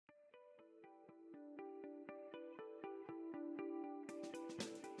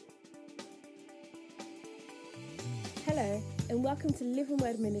and welcome to Living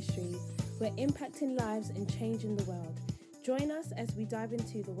Word Ministries. We're impacting lives and changing the world. Join us as we dive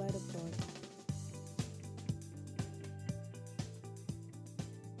into the Word of God.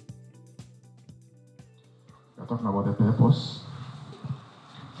 We're talking about the purpose.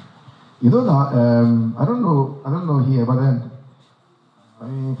 You know that I don't know here, but then I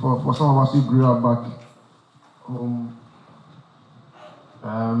mean for some of us who grew up back home,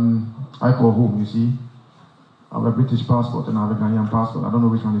 I call home, you see. I have a British passport and I have a Ghanaian passport. I don't know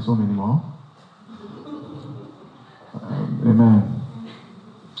which one is home anymore. Amen.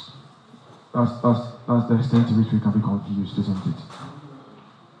 That's the extent to which we can be confused, isn't it?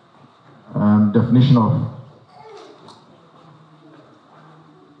 Definition of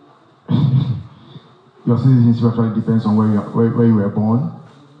your citizenship actually depends on where you were born,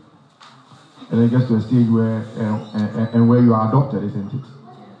 and it gets to a stage where and where you are adopted, isn't it?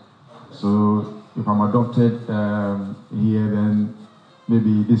 So if I'm adopted here, then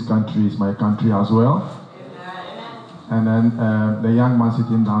maybe this country is my country as well. And then the young man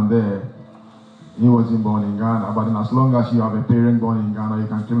sitting down there, he wasn't born in Ghana, but then as long as you have a parent born in Ghana, you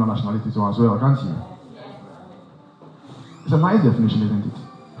can claim nationality so as well, can't you? It's a nice definition, isn't it?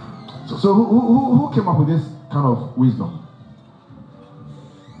 So who came up with this kind of wisdom?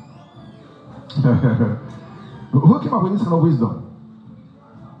 Who came up with this kind of wisdom?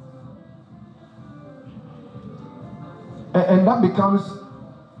 And that becomes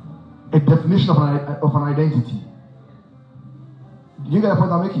a definition of an identity. Do you get the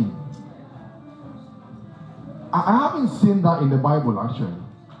point I'm making? I haven't seen that in the Bible, actually.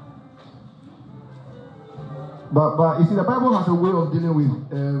 But you see, the Bible has a way of dealing with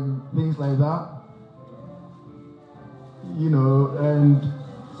things like that. You know, and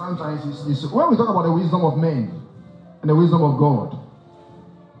sometimes it's when we talk about the wisdom of men and the wisdom of God,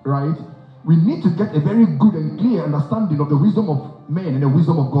 right? We need to get a very good and clear understanding of the wisdom of men and the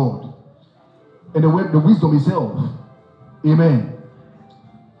wisdom of God. And the wisdom itself. Amen.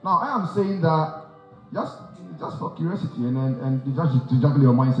 Now, I am saying that just for curiosity and just to juggle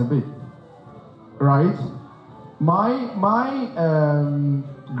your minds a bit. Right? My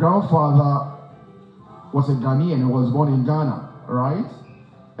grandfather was a Ghanaian and was born in Ghana. Right?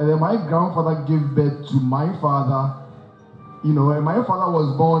 And then my grandfather gave birth to my father. You know, and my father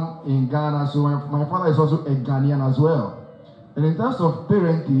was born in Ghana, so my father is also a Ghanaian as well. And in terms of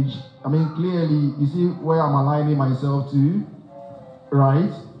parentage, I mean, clearly, you see where I'm aligning myself to,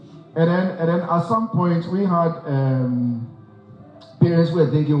 right? And then at some point, we had parents who were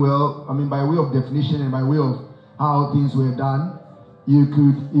thinking, well, I mean, by way of definition and by way of how things were done, you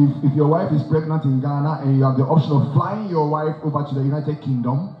could, if your wife is pregnant in Ghana and you have the option of flying your wife over to the United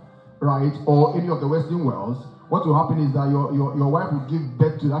Kingdom, right, or any of the Western worlds, what will happen is that your wife will give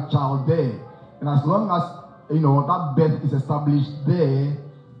birth to that child there. And as long as, you know, that birth is established there,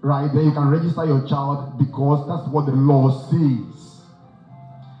 right, then you can register your child because that's what the law says.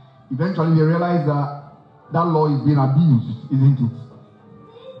 Eventually, they realize that law is being abused, isn't it?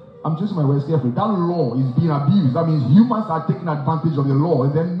 I'm choosing my words carefully. That law is being abused. That means humans are taking advantage of the law.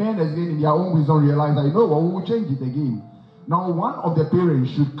 And then men, again, in their own wisdom, realize that, you know what, we will change it again. Now, one of the parents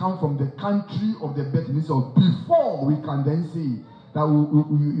should come from the country of the birth itself before we can then say that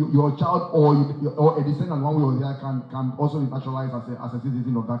your child or a descendant, one way or the other, can also be naturalized as a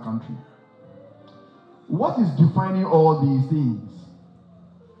citizen of that country. What is defining all these things?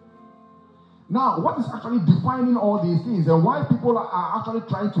 Now, what is actually defining all these things and why people are actually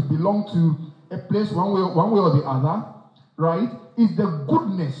trying to belong to a place one way or the other, right, is the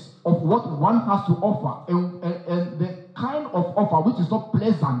goodness of what one has to offer and the kind of offer which is not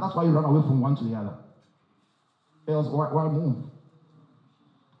pleasant. That's why you run away from one to the other. Else, why move?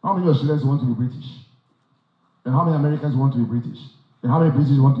 How many Australians want to be British? And how many Americans want to be British? And how many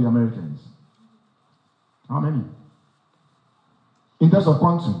British want to be Americans? How many? In terms of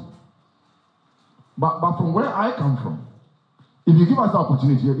quantum. But from where I come from, if you give us the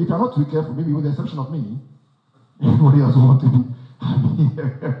opportunity, if you're not too careful, maybe with the exception of me, everybody else will want to be. I mean,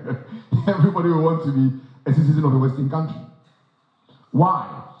 everybody will want to be a citizen of a Western country. Why?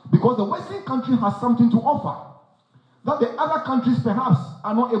 Because the Western country has something to offer that the other countries perhaps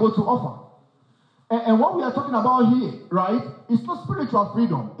are not able to offer. And what we are talking about here, right, is not spiritual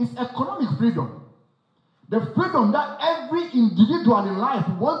freedom, it's economic freedom. The freedom that every individual in life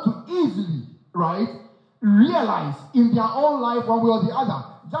wants to easily, right, realize in their own life one way or the other,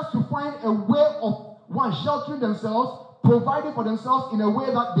 just to find a way of, one, sheltering themselves, providing for themselves in a way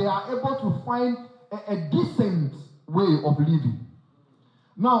that they are able to find a decent way of living.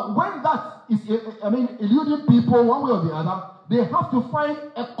 Now, when that is, eluding people one way or the other, they have to find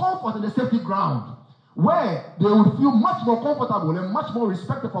a comfort and a safety ground. where they would feel much more comfortable and much more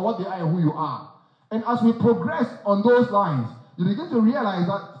respected for what they are and who you are. And as we progress on those lines, you begin to realize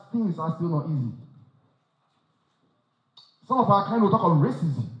that things are still not easy. Some of our kind will talk of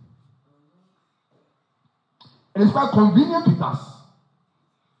racism. And it's quite convenient with us.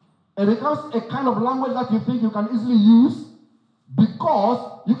 It becomes a kind of language that you think you can easily use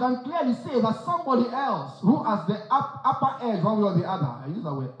because you can clearly say that somebody else who has the upper edge, one way or the other, I use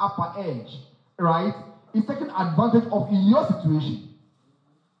that word, upper edge, right, is taking advantage of your situation.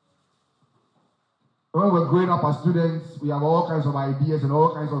 When we're growing up as students, we have all kinds of ideas and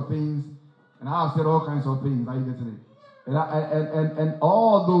all kinds of things. And I have said all kinds of things. Are you getting it? And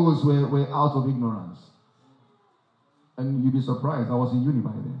all those were out of ignorance. And you'd be surprised. I was in uni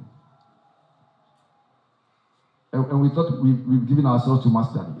by then. And we thought we've given ourselves to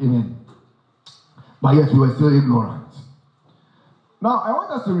mastery. Amen. But yet we were still ignorant. Now, I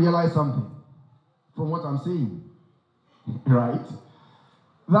want us to realize something from what I'm saying. Right?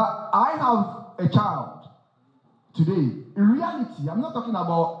 That I have a child today. In reality, I'm not talking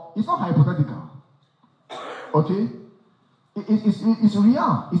about, it's not hypothetical. Okay? It's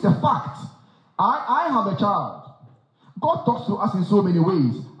real. It's a fact. I have a child. God talks to us in so many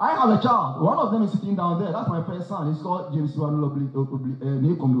ways. I have a child. One of them is sitting down there. That's my first son. He's called James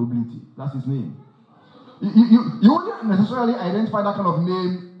Obliti. That's his name. You wouldn't necessarily identify that kind of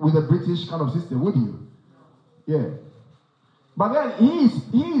name with a British kind of system, would you? Yeah. But then he is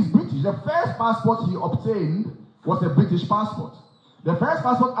British. The first passport he obtained was a British passport. The first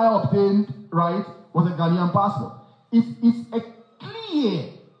passport I obtained, right, was a Ghanaian passport. It's a clear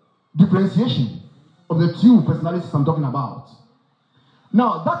differentiation of the two personalities I'm talking about.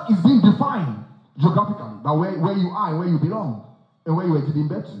 Now, that is being defined geographically by where you are and where you belong and where you were giving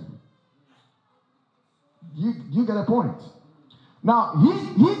birth to. You get a point. Now, he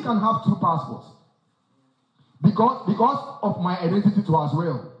can have two passports because of my identity too as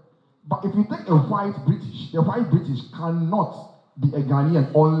well. But if you take a white British, the white British cannot be a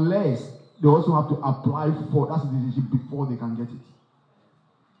Ghanaian unless they also have to apply for that citizenship before they can get it.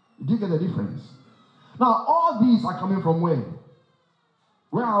 Do you get the difference? Now, all these are coming from where?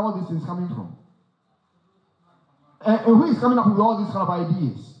 Where are all these things coming from? And who is coming up with all these kind of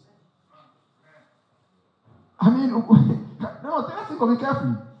ideas? I mean, no, let's think of it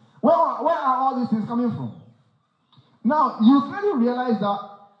carefully. Where are all these things coming from? Now, you clearly realize that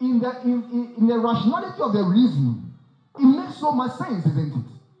in the rationality of the reasoning, it makes so much sense, isn't it?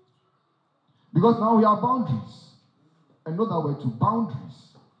 Because now we have boundaries. And know that we're to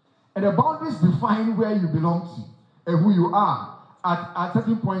boundaries. And the boundaries define where you belong to and who you are at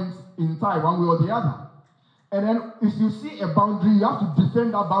certain points in time, one way or the other. And then if you see a boundary, you have to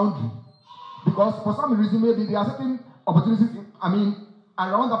defend that boundary. Because for some reason, maybe there are certain opportunities,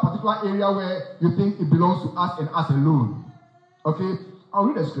 around that particular area where you think it belongs to us and us alone. Okay? I'll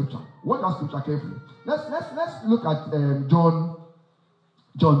read a scripture. Watch that scripture carefully. Let's look at John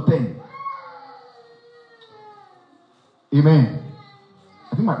 10. Amen.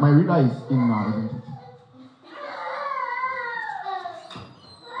 I think my reader is in now, isn't it?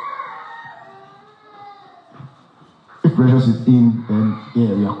 If Precious is in, then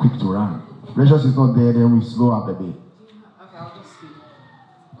yeah, we are quick to run. If Precious is not there, then we slow up a bit. Okay, I'll just speak.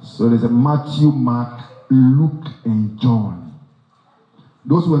 So there's a Matthew, Mark, Luke, and John.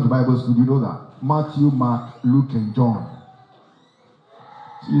 Those who went to Bible school, you know that. Matthew, Mark, Luke, and John.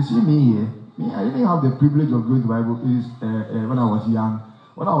 So you see me here. I didn't have the privilege of going to Bible when I was young.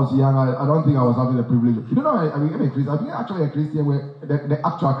 When I was young, I don't think I was having the privilege. You don't know, I'm a Christian. I think actually a Christian, where the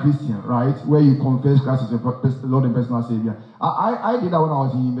actual Christian, right? Where you confess Christ as your Lord and personal Savior. I did that when I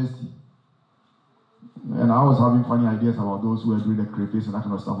was in university. And I was having funny ideas about those who were doing the crayfish and that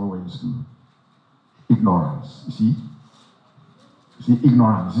kind of stuff when we were in school. Ignorance, you see? You see,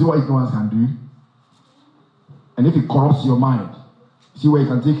 ignorance. You see what ignorance can do? And if it corrupts your mind, see where it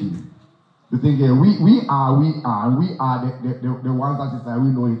can take you. You think we are the ones that is like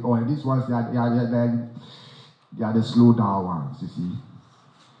we know it all. And these ones they are the slow down ones, you see.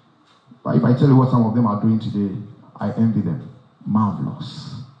 But if I tell you what some of them are doing today, I envy them.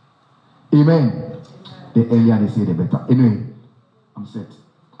 Marvelous. Amen. The earlier they say, the better. Anyway, I'm set.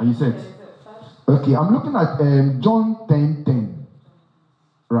 Are you set? Okay, I'm looking at John 10:10.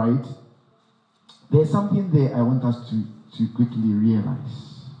 Right? There's something there I want us to quickly realize.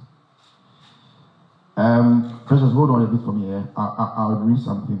 Precious, hold on a bit for me here. I'll read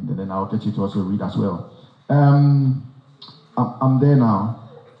something and then I'll get you to also read as well. I'm there now.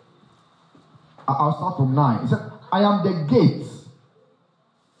 I'll start from 9. It said, I am the gate.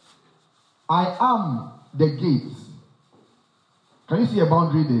 I am the gate. Can you see a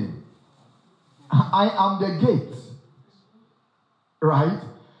boundary there? I am the gate. Right?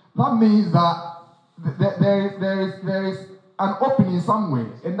 That means that there is an opening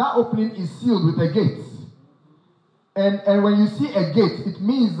somewhere, and that opening is sealed with a gate. And when you see a gate, it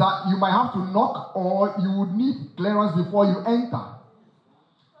means that you might have to knock or you would need clearance before you enter.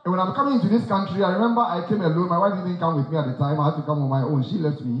 And when I'm coming into this country, I remember I came alone. My wife didn't come with me at the time. I had to come on my own. She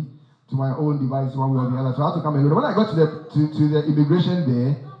left me to my own device one way or the other. So I had to come alone. When I got to the immigration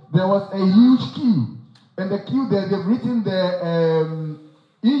there was a huge queue. And the queue there, they've written the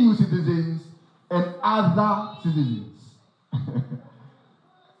EU citizens and other citizens.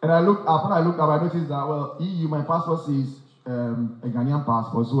 And when I looked up, I noticed that, well, EU, my passport says a Ghanaian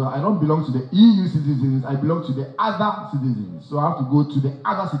passport, so I don't belong to the EU citizens, I belong to the other citizens. So I have to go to the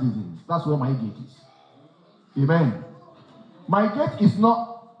other citizens. That's where my gate is. Amen. My gate is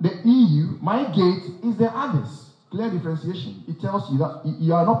not the EU, my gate is the others. Clear differentiation. It tells you that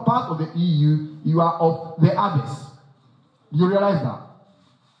you are not part of the EU, you are of the others. You realize that?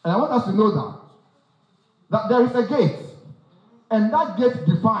 And I want us to know that there is a gate. And that gate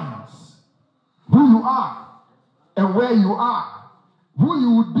defines who you are and where you are, who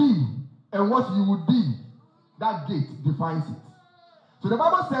you would be and what you would be. That gate defines it. So the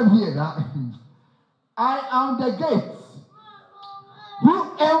Bible said here that I am the gate.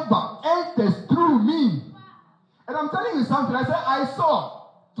 Whoever enters through me. And I'm telling you something. I said I saw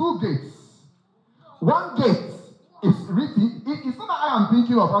two gates. One gate is written. It's not that I am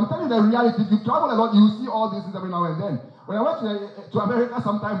thinking of. I'm telling you the reality. If you travel a lot, you see all these things every now and then. When I went to America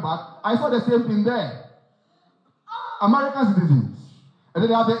some time back, I saw the same thing there. American citizens. And then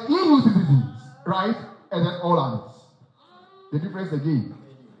there are the EU citizens, right? And then all others. The difference again,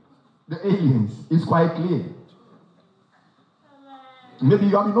 the aliens is quite clear. Maybe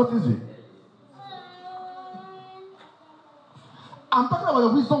you haven't noticed it. I'm talking about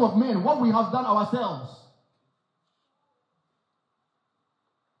the wisdom of men, what we have done ourselves.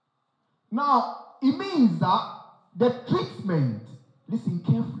 Now, it means that the treatment, listen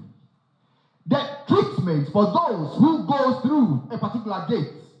carefully, the treatment for those who go through a particular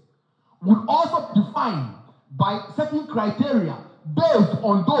gate would also define by certain criteria based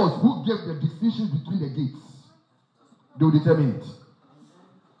on those who gave the decisions between the gates. They will determine it.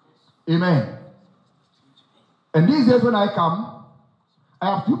 Amen. And these days when I come,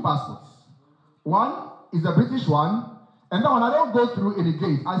 I have two passports. One is the British one, and that one I don't go through any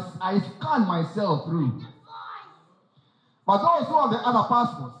gate. I scan myself through. But those who have the other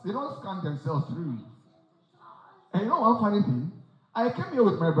passports, they don't scan themselves through. And you know one funny thing? I came here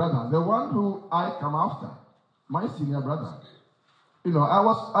with my brother, the one who I come after, my senior brother. You know, I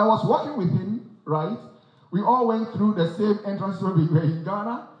was working with him, right? We all went through the same entrance when we were in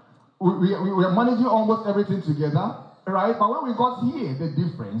Ghana. We were managing almost everything together, right? But when we got here, the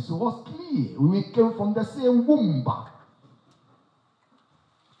difference was clear. We came from the same womb.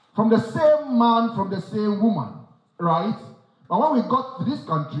 From the same man, from the same woman, right? But when we got to this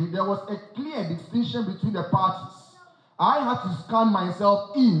country, there was a clear distinction between the parties. I had to scan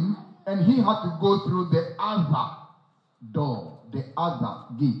myself in, and he had to go through the other door, the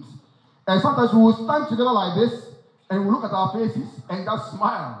other gate. And sometimes we will stand together like this, and we look at our faces, and just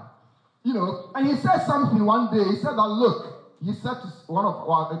smile. You know, and he said something one day. He said that, look, he said to one of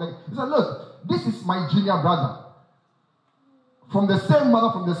our, he said, look, this is my junior brother. From the same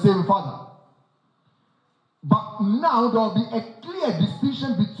mother, from the same father. But now there will be a clear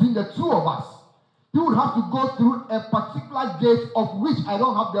distinction between the two of us. You would have to go through a particular gate of which I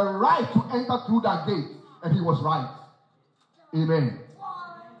don't have the right to enter through that gate. And he was right. Amen.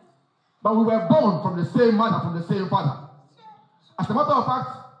 But we were born from the same mother, from the same father. As a matter of fact,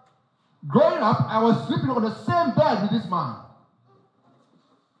 growing up, I was sleeping on the same bed with this man.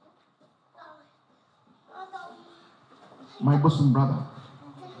 My bosom brother.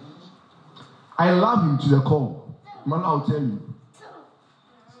 I love him to the core. Man, I'll tell you.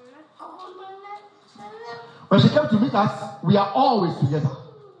 When she came to meet us, we are always together.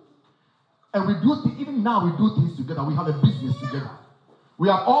 And we do things, even now we do things together. We have a business together. We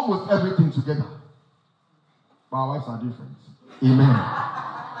have almost everything together. But our wives are different. Amen.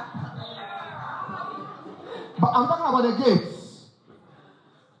 But I'm talking about the gates.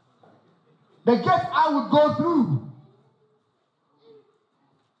 The gate I would go through.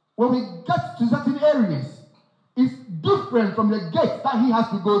 When we get to certain areas, it's different from the gate that he has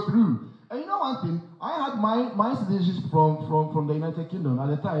to go through. And you know one thing? I had my citizenship from the United Kingdom. At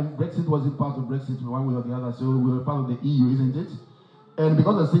the time, Brexit wasn't part of Brexit one way or the other, so we were part of the EU, isn't it? And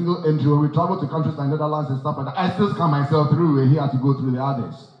because of single entry, when we travel to countries like Netherlands and stuff like that, I still scan myself through, and he had to go through the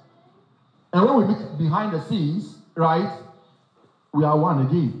others. And when we meet behind the scenes, right, we are one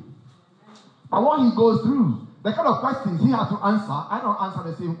again. But what he goes through, the kind of questions he has to answer, I don't answer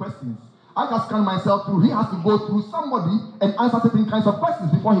the same questions. I just scan myself through. He has to go through somebody and answer certain kinds of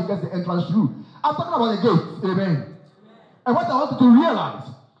questions before he gets the entrance through. I'm talking about the gates. Amen. And what I want you to realize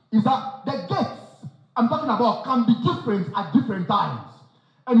is that the gates I'm talking about can be different at different times.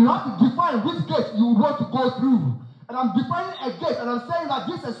 And you have to define which gate you want to go through. And I'm defining a gate, and I'm saying that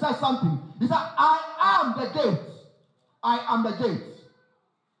Jesus says something. He said, I am the gate. I am the gate.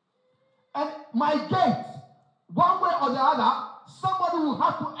 And my gate, one way or the other, somebody will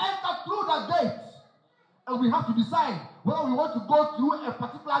have to enter through the gate. And we have to decide whether we want to go through a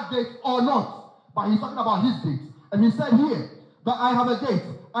particular gate or not. But he's talking about his gate. And he said here that I have a gate.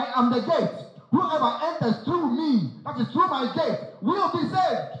 I am the gate. Whoever enters through me, that is through my gate, will be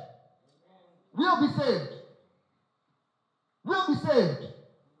saved. Will be saved. Will be saved.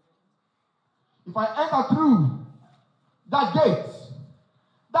 If I enter through that gate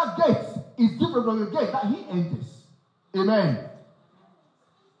is different from the gate that he enters. Amen.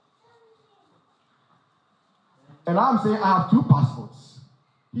 And I'm saying I have 2 passports.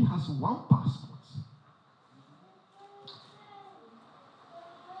 He has 1 passport.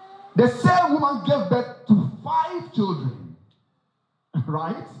 The same woman gave birth to 5 children.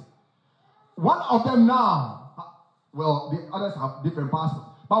 Right? One of them now, well, the others have different passports.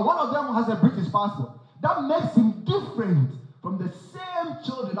 But one of them has a British passport. That makes him different from the same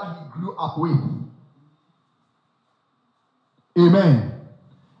children that he grew up with. Amen.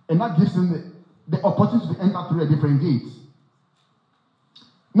 And that gives him the opportunity to enter through a different gate.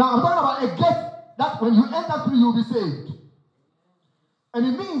 Now, I'm talking about a gate that when you enter through, you'll be saved. And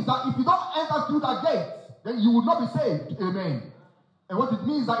it means that if you don't enter through that gate, then you will not be saved. Amen. And what it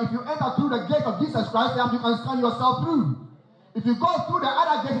means that if you enter through the gate of Jesus Christ, then you can scan yourself through. If you go through the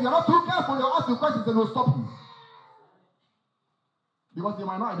other gate, if you're not too careful, they'll ask you questions and they'll stop you. Because they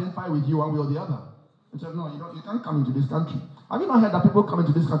might not identify with you one way or the other. They say, no, you can't come into this country. Have you not heard that people come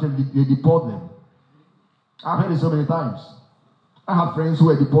into this country and they deport them? I've heard it so many times. I have friends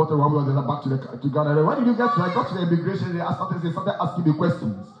who were deported one way or the other back to Ghana. When did you get to? I got to the immigration, they started asking me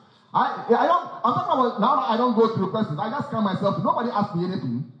questions. I'm talking about now that I don't go through questions. I just scan myself. Nobody asks me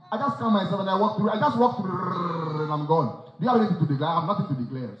anything. I just scan myself and I walk through. I just walk through and I'm gone. Do you have anything to declare? I have nothing to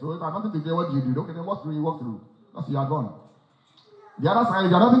declare. So if I have nothing to declare, what do you do? Okay, then walk through, you walk through. That's you are gone. The other side,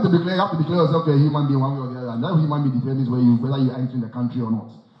 if you have nothing to declare, you have to declare yourself to a human being one way or the other. And that human being determines whether you are entering the country or not.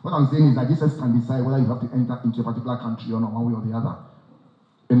 What I'm saying is that Jesus can decide whether you have to enter into a particular country or not, one way or the other.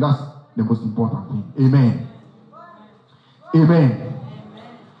 And that's the most important thing. Amen. Amen.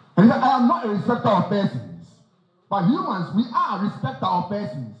 And I am not a respecter of persons. But humans, we are a respecter of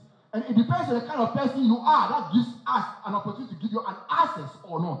persons. And it depends on the kind of person you are. That gives us an opportunity to give you an access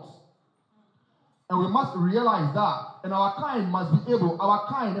or not. And we must realize that. And our kind must be able,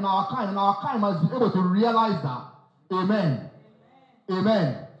 must be able to realize that. Amen.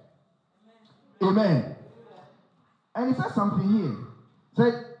 Amen. Amen. And he says something here. He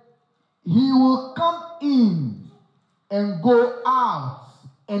said, he will come in and go out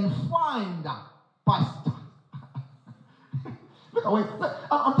and find pasture. Look,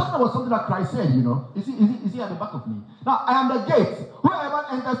 I'm talking about something that Christ said, you know. Is he at the back of me? Now, I am the gate. Whoever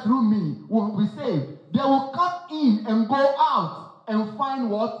enters through me will be saved. They will come in and go out and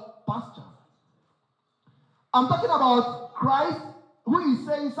find what? Pasture. I'm talking about Christ who is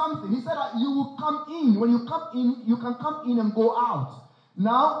saying something. He said that you will come in. When you come in, you can come in and go out.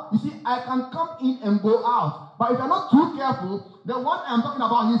 Now, you see, I can come in and go out. But if you're not too careful, the one I'm talking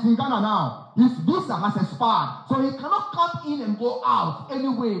about, he's in Ghana now. His visa has expired. So he cannot come in and go out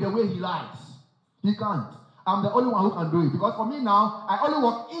anyway, the way he likes. He can't. I'm the only one who can do it. Because for me now, I only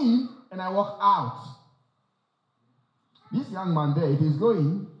walk in and I walk out. This young man there, if he's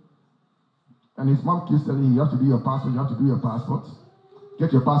going, and his mom keeps telling him, you have to do your passport, you have to do your passport.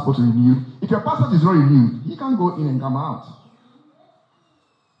 Get your passport renewed. If your passport is not renewed, he can't go in and come out.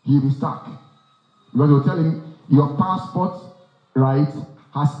 He'll be stuck. Because they'll tell him, your passport, right,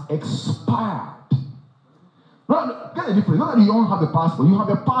 has expired. No, get the difference. Not that you don't have a passport. You have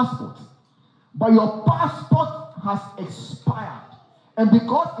a passport. But your passport has expired. And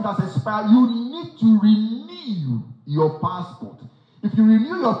because it has expired, you need to renew your passport. If you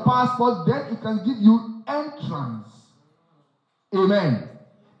renew your passport, then it can give you entrance. Amen.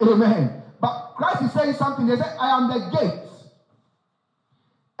 Amen. But Christ is saying something. He said, I am the gate.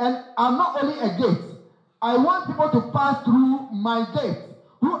 And I'm not only a gate. I want people to pass through my gate.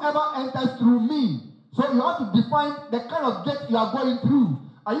 Whoever enters through me. So you have to define the kind of gate you are going through.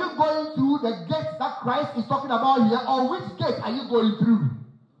 Are you going through the gate that Christ is talking about here? Or which gate are you going through?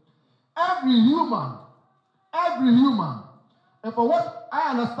 Every human. And for what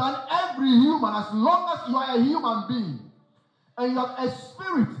I understand every human, as long as you are a human being, and you have a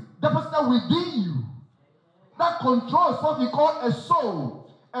spirit deposited within you, that controls what we call a soul,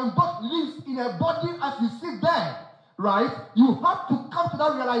 and what lives in a body as you sit there, right? You have to come to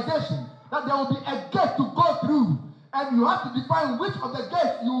that realization that there will be a gate to go through, and you have to define which of the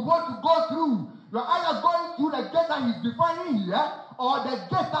gates you want to go through. You're either going through the gate that he's defining here, or the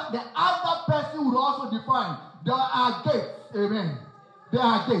gate that the other person would also define. There are gates. Amen. There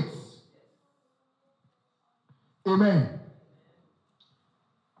are gates. Amen.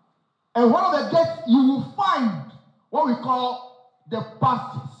 And one of the gates you will find what we call the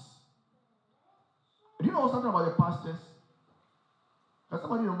pastures. Do you know something about the pastures? Can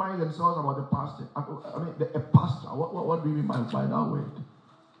somebody remind themselves about the pasture? I mean, a pastor. What do you mean by that word?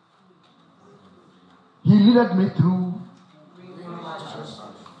 He led me through.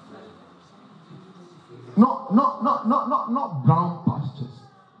 Not brown pastures.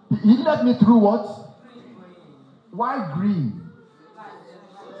 He led me through what? Why green?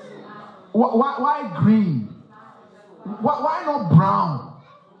 Why green? Why not brown?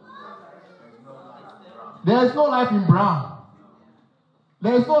 There is no life in brown.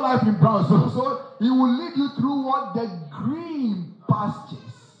 There is no life in brown. So he will lead you through what? The green pastures.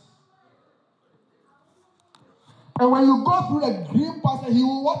 And when you go through the green pasture, he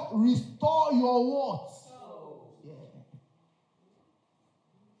will what? Restore your what? Yeah.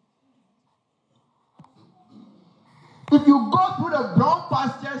 If you go through the brown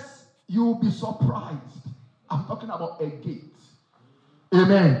pastures, you will be surprised. I'm talking about a gate.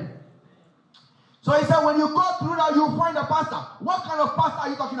 Amen. So he said, when you go through that, you'll find a pastor. What kind of pastor are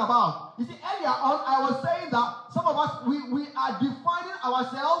you talking about? You see, earlier on, I was saying that some of us, we are defining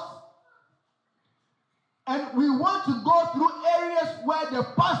ourselves, and we want to go through areas where the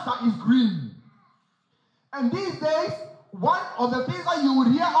pastor is green. And these days, one of the things that you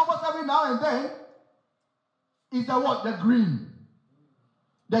would hear almost every now and then is the what? The green.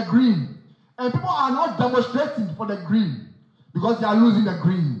 The green. And people are not demonstrating for the green because they are losing the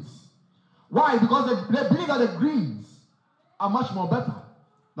greens. Why? Because they believe that the greens are much more better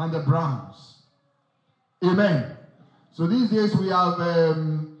than the browns. Amen. So these days we have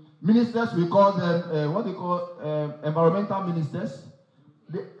ministers, we call them, what do you call, environmental ministers.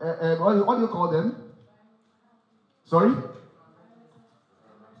 What do you call them? Sorry?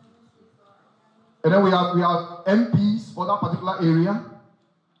 And then we have MPs for that particular area.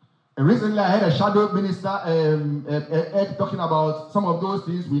 And recently I had a shadow minister Ed talking about some of those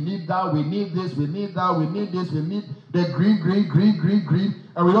things. We need that, we need this, we need that, we need this, we need the green.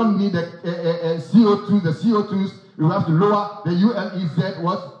 And we don't need the CO2, the CO2s. We have to lower the ULEZ,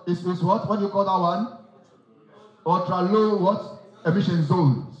 what? Is what? What do you call that one? Ultra low what? Emission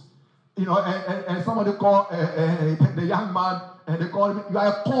zones. You know, and somebody called the young man, and they called him, you are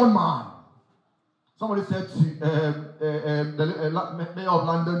a corn man. Somebody said to the mayor of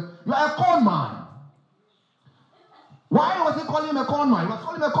London, you are a corn man. Why was he calling him a corn man? He was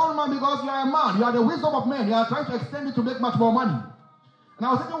calling him a corn man because you are a man. You are the wisdom of men. You are trying to extend it to make much more money. And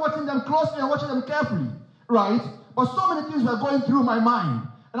I was sitting watching them closely and watching them carefully, right? But so many things were going through my mind.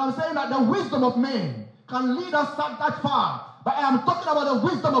 And I'm saying that the wisdom of men can lead us that far. But I am talking about the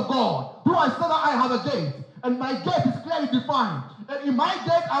wisdom of God, who I said that I have a gate. And my gate is clearly defined. And in my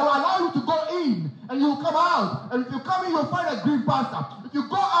gate, I will allow you to go in. And you will come out. And if you come in, you'll find a green pasture. If you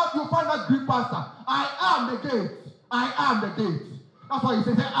go out, you'll find that green pasture. I am the gate. I am the gate. That's why he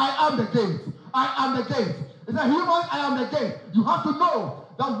says, I am the gate. I am the gate. It's a human, I am the gate. You have to know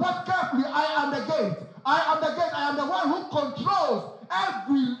that what carefully, I am the gate. I am the gate. I am the one who controls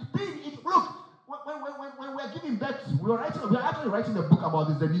everything. Look, when we're giving birth, we're actually writing a book about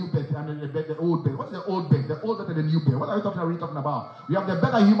this, the new birth and the old birth. What's the old birth? The old birth and the new birth. What are we talking about? We have the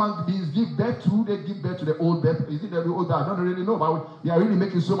better human beings give birth to, they give birth to the old birth. Is it the old birth? I don't really know, but we are really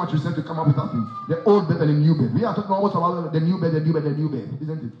making so much research to come up with something. The old birth and the new birth. We are talking almost about the new birth,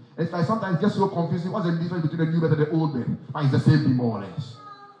 isn't it? It's like sometimes it gets so confusing. What's the difference between the new birth and the old birth? But it's the same thing more or less.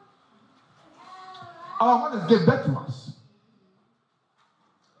 Our mothers gave birth to us.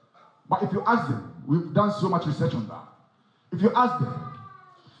 But if you ask them, we've done so much research on that. If you ask them,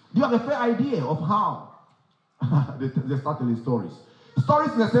 do you have a fair idea of how? they start telling stories.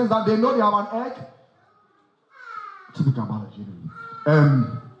 Stories in the sense that they know they have an egg. Typical biology.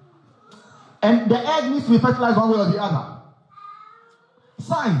 And the egg needs to be fertilized one way or the other.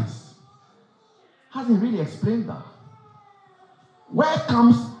 Science hasn't really explained that. Where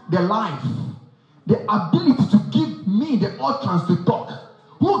comes the life? The ability to give me the utterance to talk.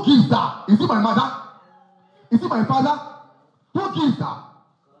 Who gives that? Is it my mother? Is it my father? Who gives that?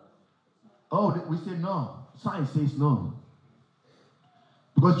 Oh, we say no. Science says no.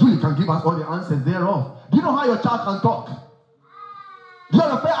 Because Julie can give us all the answers thereof. Do you know how your child can talk? Do you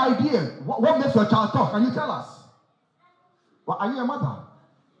have a fair idea? What makes your child talk? Can you tell us? Well, are you a mother?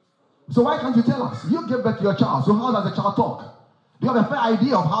 So why can't you tell us? You give birth to your child. So how does the child talk? Do you have a fair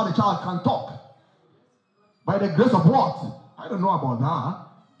idea of how the child can talk? By the grace of what? I don't know about that.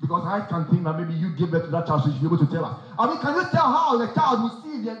 Because I can think that maybe you give birth to that child, so you should be able to tell us. I mean, can you tell how the child will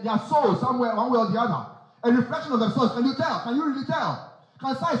see their soul somewhere, one way or the other? A reflection of themselves. Can you tell? Can you really tell?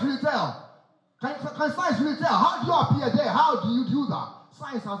 Can science really tell? Can science really tell? How do you appear there? How do you do that?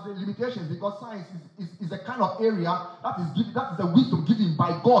 Science has the limitations because science is a kind of area that is the wisdom given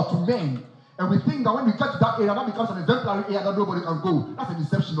by God to men. And we think that when we get to that area, that becomes an exemplary area that nobody can go. That's a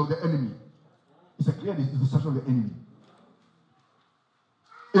deception of the enemy. It's a clear deception of the enemy.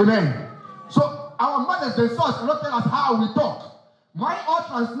 Amen. So our mothers themselves cannot tell us how we talk. My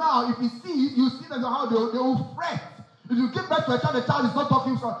utterance now, if you see them how they will fret. If you give birth to a child, the child is not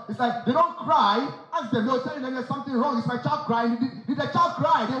talking, so it's like they don't cry. Ask them, they'll tell you there's something wrong. Is my child crying? Did the child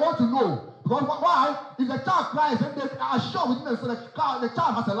cry? They want to know. Because why? If the child cries, then they are sure within them, so the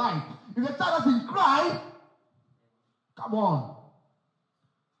child has a life. If the child doesn't cry, come on.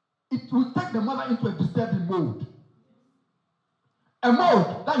 It will take the mother into a disturbing mode. A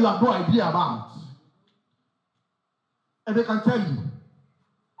mode that you have no idea about. And they can tell you,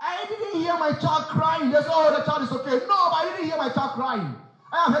 I didn't hear my child crying. They say, oh, the child is okay. No, but I didn't hear my child crying.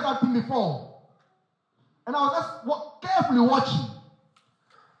 I have heard that thing before. And I was just carefully watching.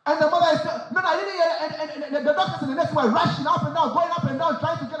 And the mother said, no, I didn't hear. And the doctors in the next were rushing up and down, going up and down,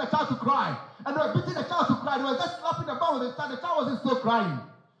 trying to get the child to cry. And they were beating the child to cry. They were just slapping the bum with the child. The child wasn't still crying.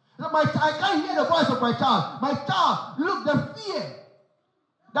 I can't hear the voice of my child. My child, look, the fear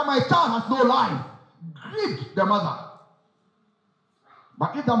that my child has no life gripped the mother.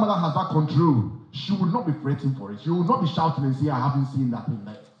 But if that mother has that control, she will not be fretting for it. She will not be shouting and saying, I haven't seen that thing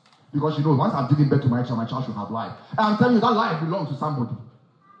there. Because she knows, once I've given birth to my child should have life. And I'm telling you, that life belongs to somebody.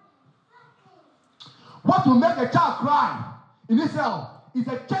 What will make a child cry in itself is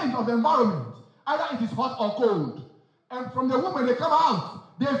a change of the environment. Either it is hot or cold. And from the moment they come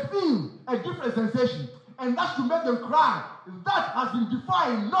out, they feel a different sensation. And that should make them cry. That has been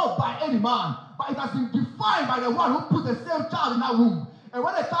defined not by any man, but it has been defined by the one who put the same child in that womb. And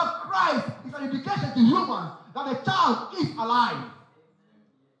when a child cries, it's an indication to humans that the child is alive.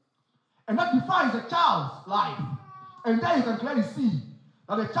 And that defines the child's life. And then you can clearly see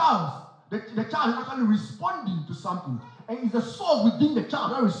that the child is actually responding to something. And it's the soul within the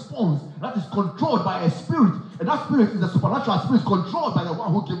child that responds, that is controlled by a spirit. And that spirit is the supernatural spirit controlled by the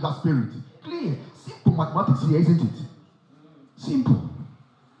one who gave that spirit. Clear. Simple mathematics here, isn't it? Simple.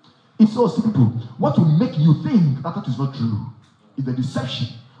 It's so simple. What will make you think that is not true is the deception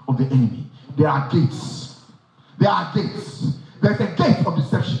of the enemy. There are gates. There are gates. There's a gate of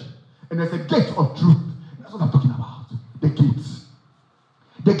deception. And there's a gate of truth. That's what I'm talking about. The gates.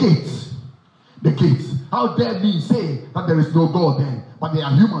 The gates. The gates. How dare me say that there is no God then? But there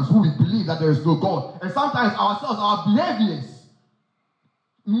are humans who will believe that there is no God. And sometimes ourselves, our behaviors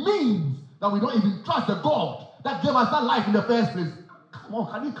means that we don't even trust the God that gave us that life in the first place. Come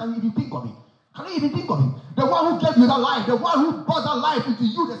on, can you even think of it? Can you even think of it? The one who gave you that life, the one who brought that life into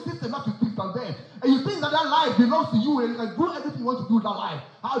you, the system that you think on there. And you think that life belongs to you and you can do everything you want to do with that life.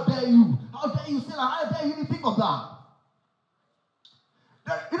 How dare you? How dare you say that? How dare you even think of that?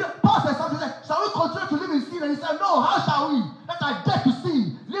 Paul said something like, shall we continue to live in sin? And he said, no, how shall we? That are dead to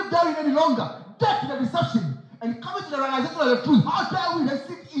sin, live therein any longer, dead to the deception, and coming to the realization of the truth. How dare we then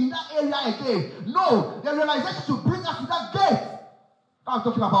sit in that area again? No, the realization should bring us to that gate. I'm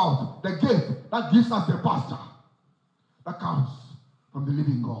talking about the gate that gives us the pasture that comes from the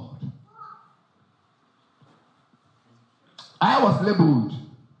living God. I was labeled,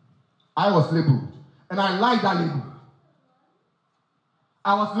 and I like that label.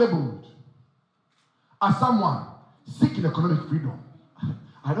 I was labeled as someone seeking economic freedom.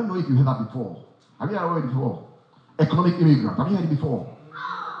 I don't know if you heard that before. Have you heard it before? Economic immigrant. Have you heard it before?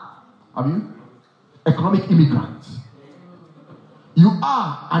 Have you? Economic immigrant. You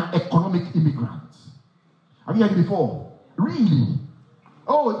are an economic immigrant. Have you heard it before? Really?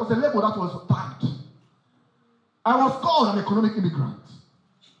 Oh, it was a label that was tagged. I was called an economic immigrant.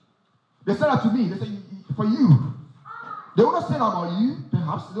 They said that to me. They said, for you. They will not say that about you,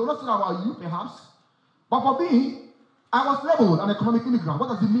 perhaps. They will not say that about you, perhaps. But for me, I was labeled an economic immigrant. What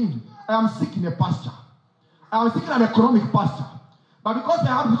does it mean? I am seeking a pasture. I am seeking an economic pasture. But because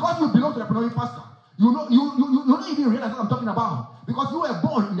you belong to the economic pasture, you don't even realize what I'm talking about. Because you were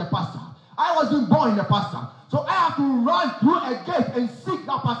born in the pasture. I wasn't born in the pasture. So I have to run through a gate and seek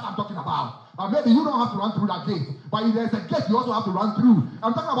that pastor I'm talking about. Maybe you don't have to run through that gate. But if there's a gate you also have to run through.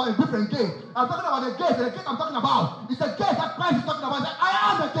 I'm talking about a different gate. I'm talking about the gate. The gate I'm talking about is the gate that Christ is talking about. I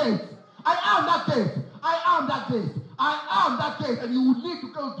am the gate. I am that gate. I am that gate. I am that gate. And you will need to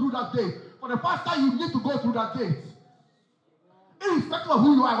go through that gate. For the pastor, you need to go through that gate. Irrespective of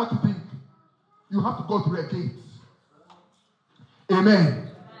who you are, what you think, you have to go through a gate. Amen.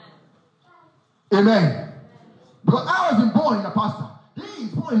 Amen. Because I wasn't born in a pastor. He is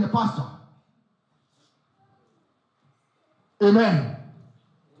born in a pastor. Amen.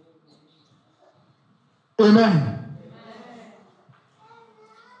 Amen.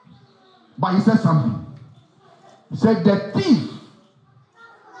 But he said something. He said, the thief.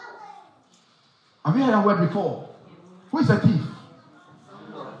 Have you heard that word before? Who is a thief?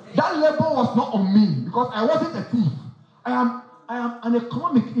 That label was not on me because I wasn't a thief. I am an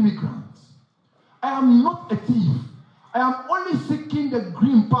economic immigrant. I am not a thief. I am only seeking the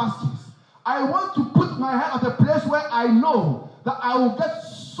green pastures. I want to put my head at a place where I know that I will get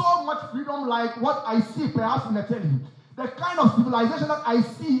so much freedom like what I see perhaps in the telly. The kind of civilization that I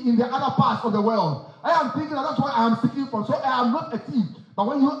see in the other parts of the world. I am thinking that that's what I am seeking from. So I am not a thief. But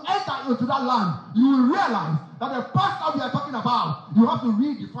when you enter into that land, you will realize that the pastor we are talking about, you have to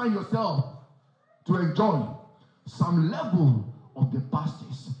redefine yourself to enjoy some level of the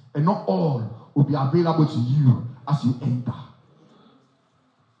pastors. And not all will be available to you as you enter.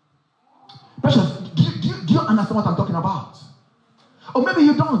 Precious, do you understand what I'm talking about? Or maybe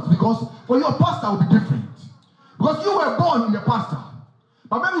you don't, because for your pastor will be different. Because you were born in the pastor.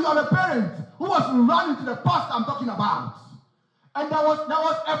 But maybe you are a parent who was running to the pastor I'm talking about. And there was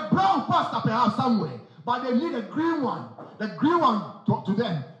a brown pastor perhaps somewhere. But they need a green one. The green one to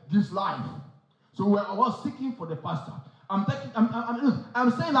them gives life. So we're all seeking for the pastor. I'm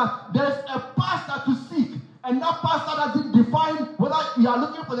saying that there's a pastor to seek. And that pastor doesn't define whether you are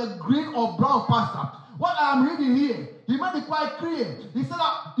looking for the green or brown pastor. What I am reading here, he made it quite clear. He said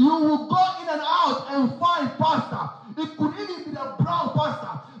that you will go in and out and find pastor. It could even be the brown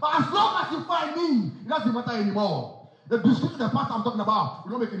pastor. But as long as you find me, it doesn't matter anymore. The description of the pastor I'm talking about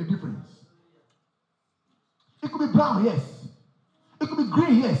will not make any difference. It could be brown, yes. It could be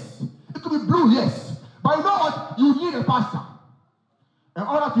green, yes. It could be blue, yes. But you know what? You need a pastor. And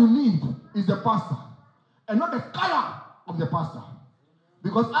all that you need is the pastor. And not the color of the pastor.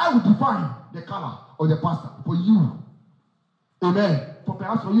 Because I will define the color of the pastor for you. Amen. For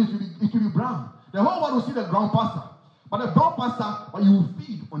perhaps for you, it will be brown. The whole world will see the brown pastor. But the brown pastor, but you will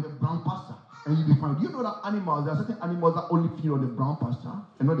feed on the brown pastor. And you will be fine. Do you know that animals, there are certain animals that only feed on the brown pasture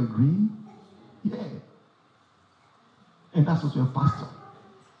and not the green? Yeah. And that's also a pastor.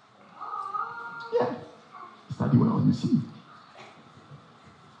 Yeah. Study well, you see.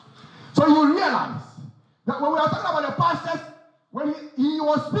 So you realize that when we are talking about the pastors, when he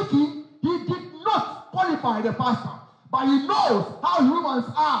was speaking, he did not qualify the pastor. But he knows how humans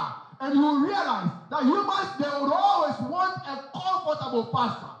are. And you will realize that humans, they would always want a comfortable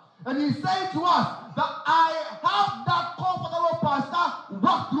pastor. And he's saying to us that I have that comfortable pastor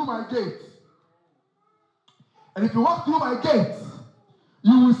walk through my gates. And if you walk through my gates,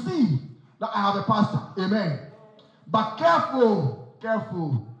 you will see that I have a pastor. Amen. But careful.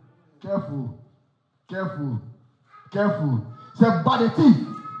 Say, but the thief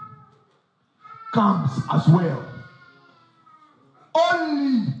comes as well.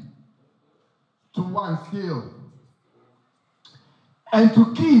 Only to one steal. And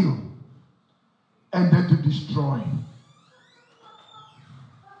to kill, and then to destroy.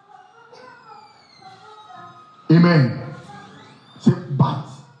 Amen. Say, but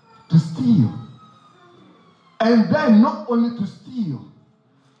to steal. And then not only to steal,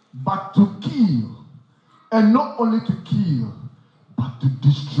 but to kill. And not only to kill, but to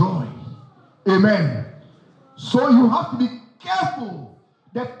destroy. Amen. So you have to be careful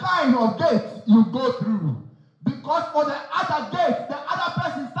the kind of gate you go through. Because for the other gate, the other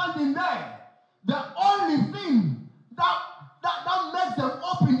person standing there, the only thing that makes them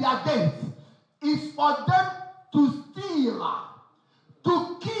open their gate is for them to steal,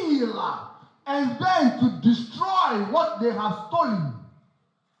 to kill, and then to destroy what they have stolen.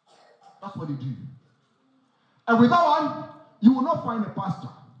 That's what they do. And with that one, you will not find a pastor.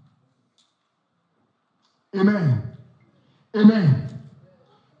 Amen. Amen.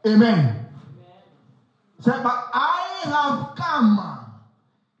 Amen. Say, but I have come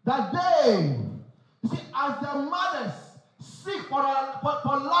that they, you see, as the mothers seek for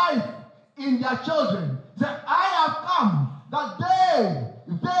life in their children, say, I have come that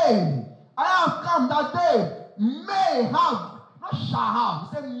I have come that they may have, not shall have,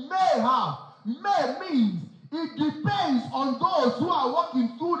 say may have. May means It depends on those who are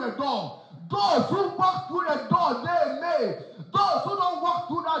walking through the door. Those who walk through the door, they may. Those who don't walk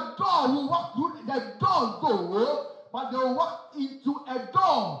through that door will walk through the door, but they will walk into a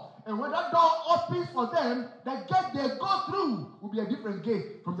door. And when that door opens for them, the gate they go through will be a different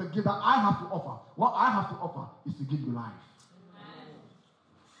gate from the gate that I have to offer. What I have to offer is to give you life.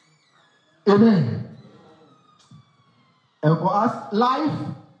 Amen. And for us, life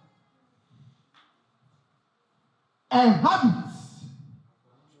and habits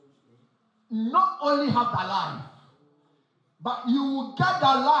not only have that life, but you will get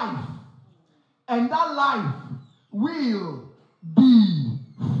that life, and that life will be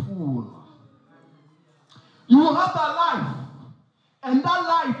full. You will have that life, and that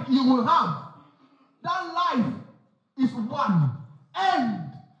life you will have, that life is one,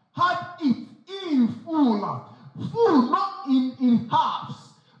 and have it in full. Full, not in halves,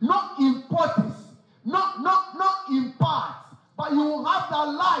 not in quarters, not in parts, but you will have that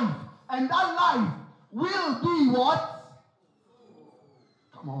life, and that life will be what?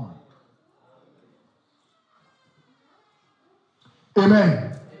 Come on.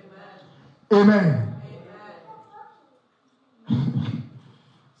 Amen. Amen.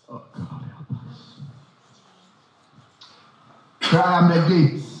 Oh God, help us. So I am the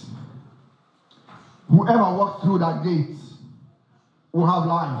gate. Whoever walks through that gate will have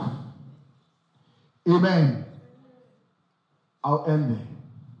life. Amen. I'll end there.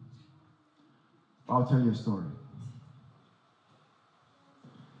 I'll tell you a story.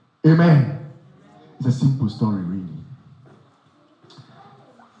 Amen. It's a simple story, really.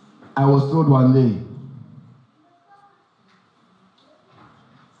 I was told one day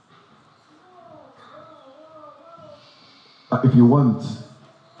that if you want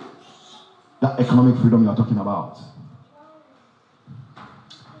that economic freedom you are talking about, do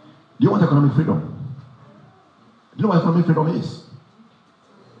you want economic freedom? Do you know what economic freedom is?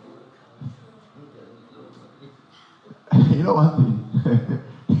 You know one thing?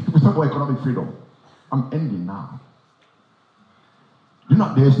 We talk about economic freedom. I'm ending now. You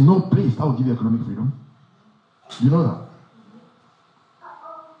know, there is no place that will give you economic freedom. You know that?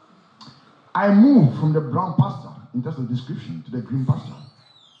 I moved from the brown pasture, in terms of description, to the green pasture.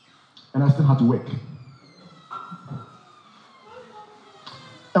 And I still had to work.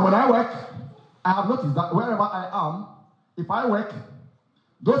 And when I work, I have noticed that wherever I am, if I work,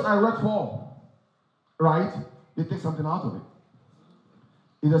 those I work for, right, they take something out of it.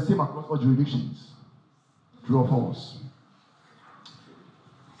 It's the same across all jurisdictions. True or false?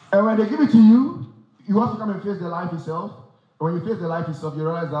 And when they give it to you, you have to come and face the life itself. And when you face the life itself, you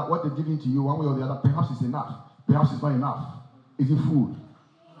realize that what they're giving to you, one way or the other, perhaps it's enough. Perhaps it's not enough. Is it food?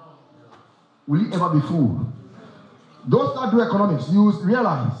 Will it ever be food? Those that do economics, you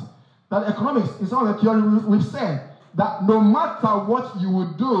realize that economics is not a theory. We've said that no matter what you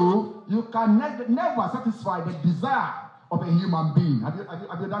will do, you can never satisfy the desire of a human being. Have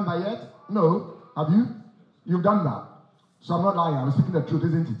you done that yet? No. Have you? You've done that. So I'm not lying. I'm speaking the truth,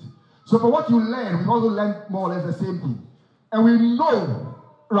 isn't it? So for what you learn, we also learn more or less the same thing. And we know,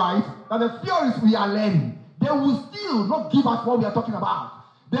 right, that the theories we are learning, they will still not give us what we are talking about.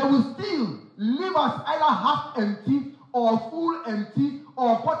 They will still leave us either half empty or full empty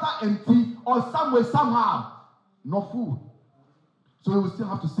or quarter empty or some way, somehow. Not full. So we will still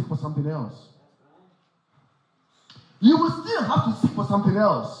have to seek for something else. You will still have to seek for something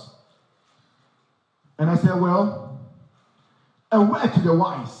else. And I said, well, a word to the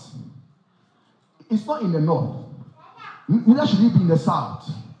wise. It's not in the north. Neither should it be in the south.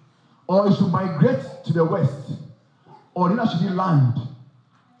 Or it should migrate to the west. Or neither should it land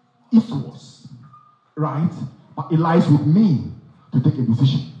eastwards. Right? But it lies with me to take a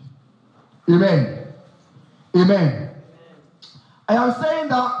decision. Amen. Amen. I am saying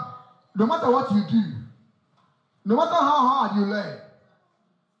that no matter what you do, no matter how hard you learn,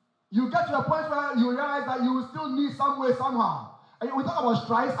 you get to a point where you realize that you will still need some way, somehow. And we talk about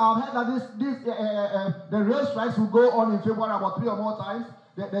strikes. I've heard that the rail strikes will go on in February about 3 or more times.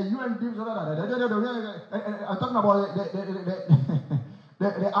 The UN gives, I'm talking about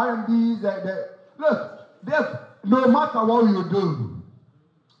the RMBs. Look, no matter what you do,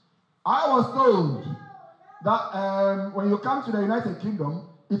 I was told that when you come to the United Kingdom,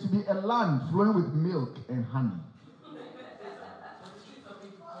 it will be a land flowing with milk and honey.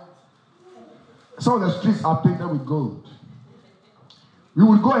 Some of the streets are painted with gold. We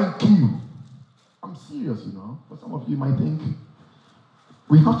will go and queue. I'm serious, you know. For some of you might think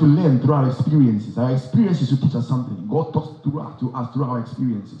we have to learn through our experiences. Our experiences will teach us something. God talks to us through our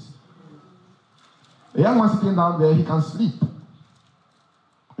experiences. The young one sitting down there, he can sleep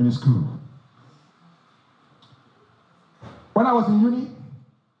in his school. When I was in uni,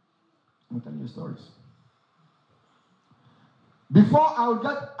 I'm telling you stories. Before I would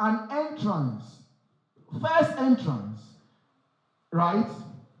get an entrance, first entrance, right,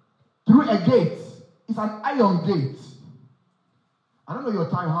 through a gate. It's an iron gate. I don't know your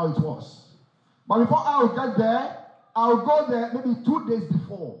time, how it was. But before I would get there, I would go there maybe 2 days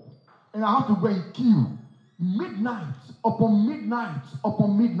before. And I have to go and queue. Midnight upon midnight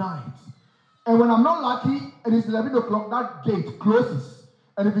upon midnight. And when I'm not lucky, and it's 11 o'clock, that gate closes.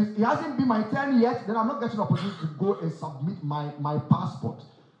 And if it hasn't been my turn yet, then I'm not getting an opportunity to go and submit my passport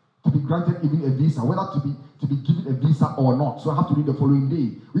to be granted even a visa, whether to be given a visa or not. So I have to read the following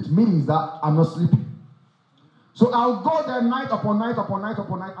day, which means that I'm not sleeping. So I'll go there night upon night upon night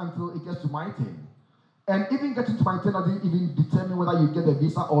upon night until it gets to my turn. And even getting to my turn doesn't even determine whether you get a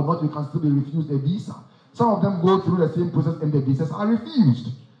visa or not. You can still be refused a visa. Some of them go through the same process and the visas are refused.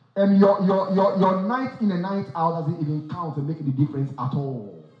 And your night in and night out doesn't even count and make any difference at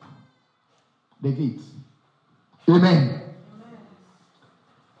all. The gate. Amen.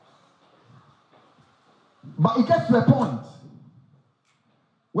 But it gets to a point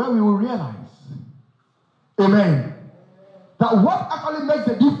where we will realize, amen, that what actually makes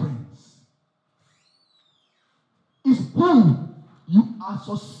the difference is who you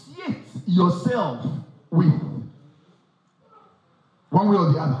associate yourself with, one way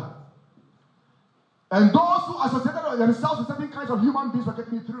or the other. And those who associated themselves with certain kinds of human beings were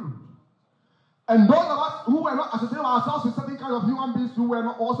getting it through. And those of us who were not associating ourselves with certain kinds of human beings who were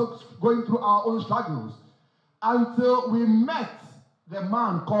not also going through our own struggles, until we met the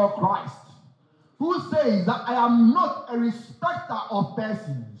man called Christ, who says that I am not a respecter of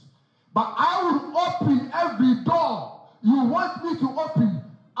persons, but I will open every door you want me to open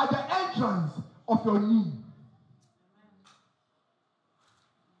at the entrance of your need.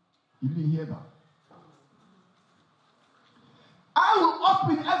 You didn't hear that? I will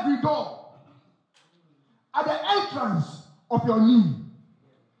open every door at the entrance of your need,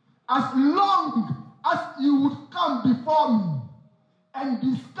 as long as you would come before me and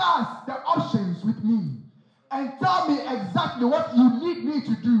discuss the options with me and tell me exactly what you need me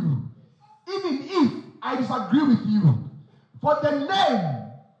to do, even if I disagree with you. For the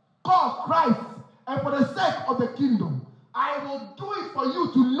name called Christ and for the sake of the kingdom, I will do it for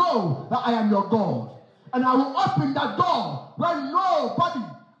you to know that I am your God. And I will open that door when nobody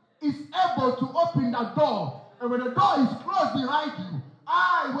is able to open that door. And when the door is closed behind you,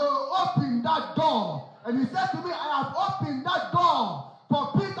 I will open that door. And he said to me, I have opened that door.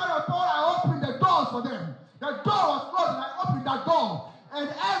 For Peter and Paul, I opened the doors for them. The door was closed and I opened that door. And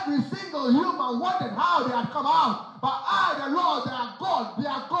every single human wondered how they had come out. But I, the Lord, their God,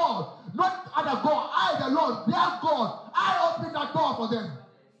 their God, not other God, I, the Lord, their God, I opened that door for them.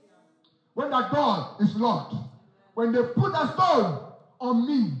 When that door is locked, when they put a stone on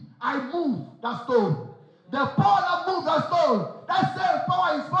me, I move that stone. The power that moves that stone, that same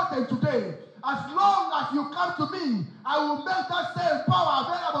power is potent today. As long as you come to me, I will make that same power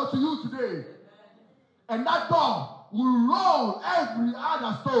available to you today. And that door will roll every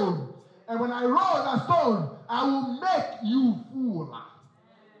other stone. And when I roll that stone, I will make you fool.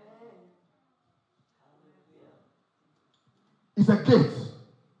 It's a gate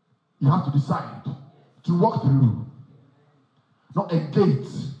you have to decide to walk through. Not a gate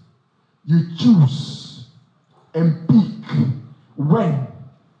you choose and pick when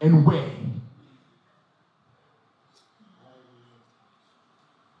and where.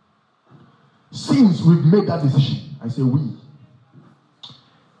 Since we've made that decision, I say we.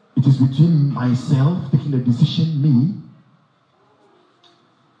 It is between myself taking the decision, me,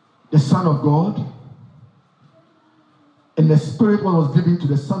 the Son of God, and the Spirit what was given to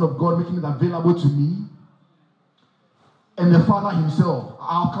the Son of God, making it available to me, and the Father himself.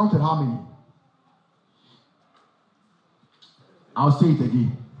 I've counted how many? I'll say it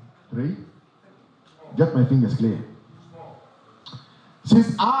again. 3. Get my fingers clear.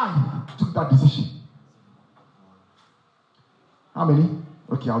 Since I took that decision. How many?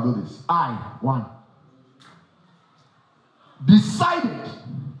 Okay, I'll do this. I, 1. Decided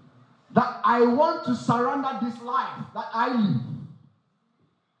that I want to surrender this life that I live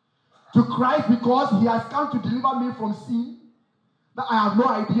to Christ because he has come to deliver me from sin that I have no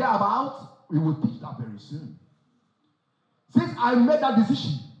idea about. We will teach that very soon. Since I made that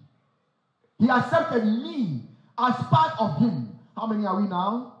decision, he accepted me as part of him. How many are we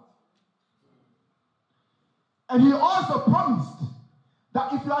now? And he also promised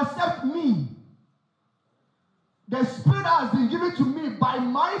that if you accept me, the Spirit has been given to me by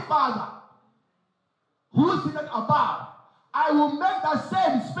my Father, who is seated above. I will make that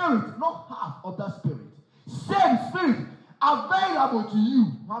same Spirit, not half of that Spirit, same Spirit, available to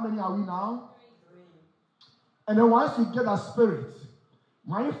you. How many are we now? And then once you get that spirit,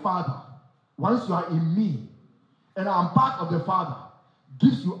 my Father, once you are in me, and I'm part of the Father,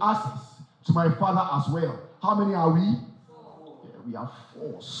 gives you access to my Father as well. How many are we? 4. Yeah, we are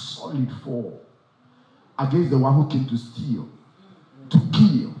 4, solid 4. Against the one who came to steal, to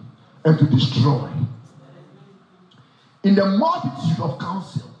kill, and to destroy. In the multitude of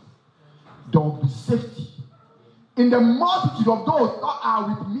counsel, there will be safety. In the multitude of those that are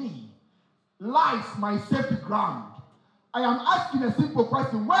with me, lies my safety ground. I am asking a simple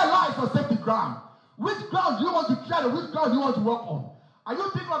question. Where lies your safety ground? Which ground do you want to tread? Which ground do you want to walk on? Are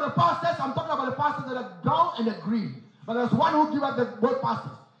you thinking of the pastors? I'm talking about the pastors that are brown and the green. But there's one who gives us the word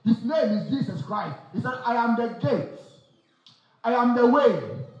pastors. His name is Jesus Christ. He said, I am the gate. I am the way.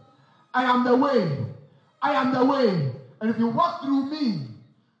 I am the way. I am the way. And if you walk through me,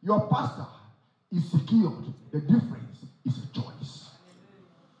 your pastor is secured. The difference is a choice.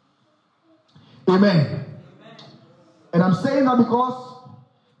 Amen. And I'm saying that because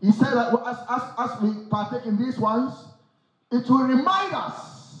he said that as we partake in these ones, it will remind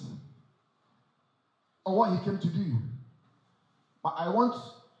us of what he came to do. But I want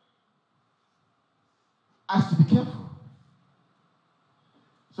us to be careful.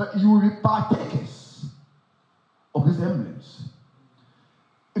 So you will be partakers of these emblems.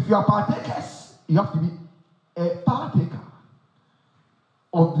 If you are partakers, you have to be a partaker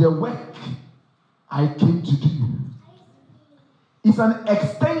of the work I came to do. It's an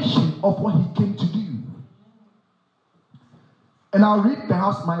extension of what he came to do. And I'll read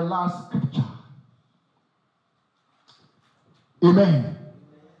perhaps my last scripture. Amen.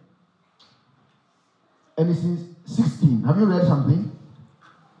 And it's in 16. Have you read something?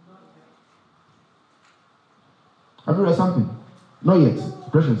 Have you read something? Not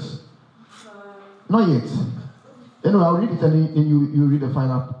yet. Precious. Not yet. Anyway, I'll read it and then you read the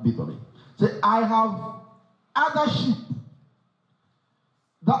final bit of it. Say, I have other sheep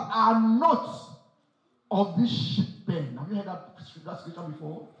that are not of this sheep pen. Have you heard that scripture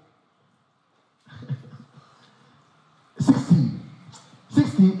before?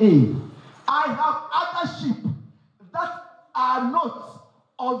 16a. I have other sheep that are not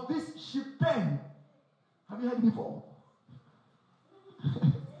of this sheep pen. Have you heard it before?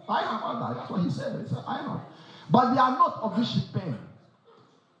 I have other. That's what he said. He said, I have. But they are not of this sheep pen.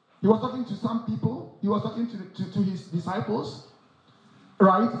 He was talking to some people. He was talking to his disciples.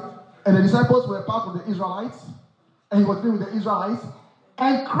 Right? And the disciples were part of the Israelites. And he was dealing with the Israelites.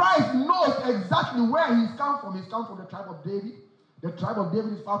 And Christ knows exactly where he's come from. He's come from the tribe of David. The tribe of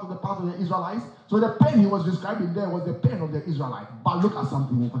David is part of the Israelites. So the pen he was describing there was the pen of the Israelites. But look at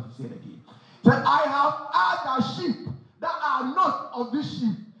something what he said again. He said, I have other sheep that are not of this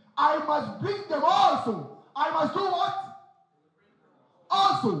sheep. I must bring them also. I must do what?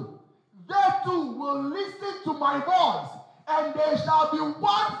 Also, they too will listen to my voice. And there shall be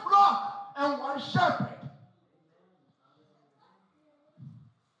one flock and one shepherd.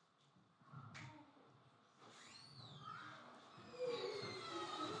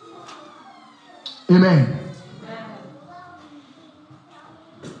 Amen.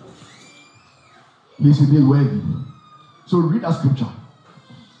 This is the worthy. So read that scripture.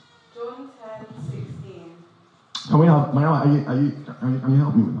 John 10:16. Can we have Mariam? Can you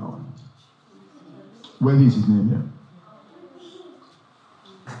help me with that one? Worthy is his name, yeah.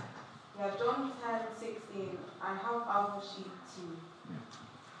 Yeah, John 10:16. I have other sheep too.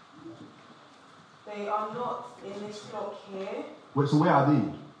 They are not in this flock here. Wait, so where are they?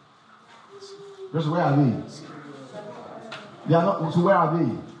 Just where are they? They are not. So where are they?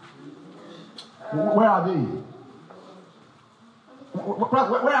 Where are they?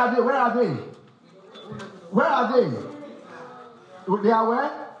 Where are they? Where are they? Where are they? They are where?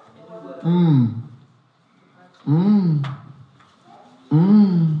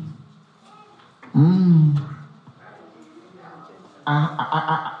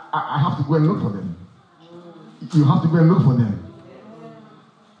 I have to go and look for them. You have to go and look for them.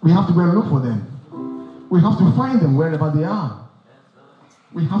 We have to go and look for them. We have to find them wherever they are.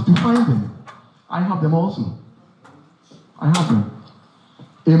 We have to find them. I have them also. I have them.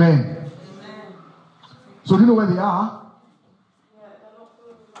 Amen. So do you know where they are?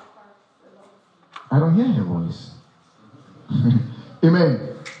 I don't hear her voice.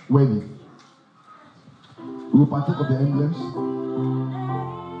 Amen. Worthy. We will partake of the emblems.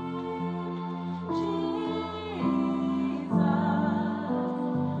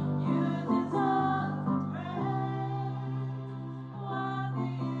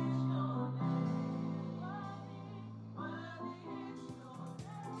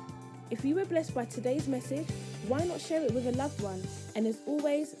 If you were blessed by today's message, why not share it with a loved one? And as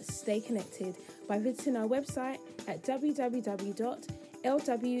always, stay connected by visiting our website at www.lwmi.org.uk.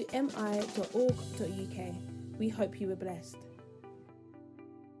 We hope you were blessed.